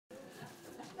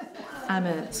I'm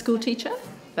a school teacher,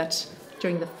 but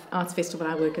during the Arts Festival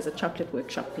I work as a chocolate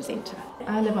workshop presenter.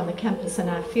 I live on the campus and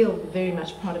I feel very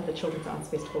much part of the Children's Arts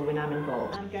Festival when I'm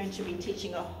involved. I'm going to be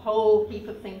teaching a whole heap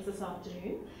of things this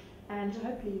afternoon, and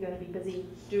hopefully you're going to be busy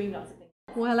doing lots of things.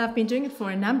 Well, I've been doing it for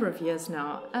a number of years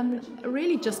now,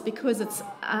 really just because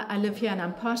I live here and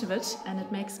I'm part of it, and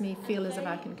it makes me feel as if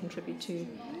I can contribute to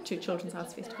Children's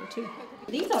Arts Festival too.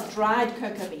 These are dried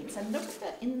cocoa beans, and look at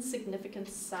the insignificant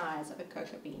size of a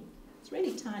cocoa bean. It's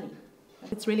really tiny.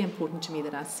 It's really important to me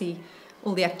that I see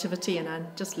all the activity, and I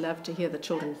just love to hear the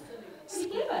children.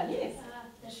 Yes.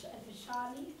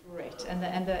 Great,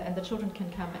 and the children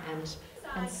can come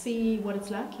and see what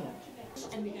it's like here.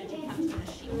 And we're going to come to the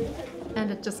machinery. And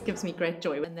it just gives me great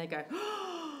joy when they go,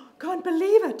 oh, can't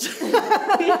believe it!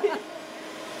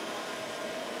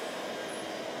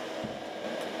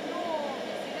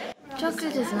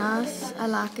 Chocolate is nice, I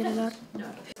like it a lot.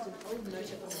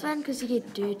 It's fun because you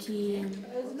get dirty and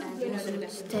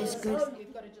it tastes good.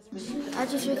 I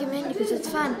just recommend it because it's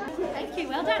fun. Thank you,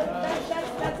 well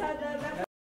done.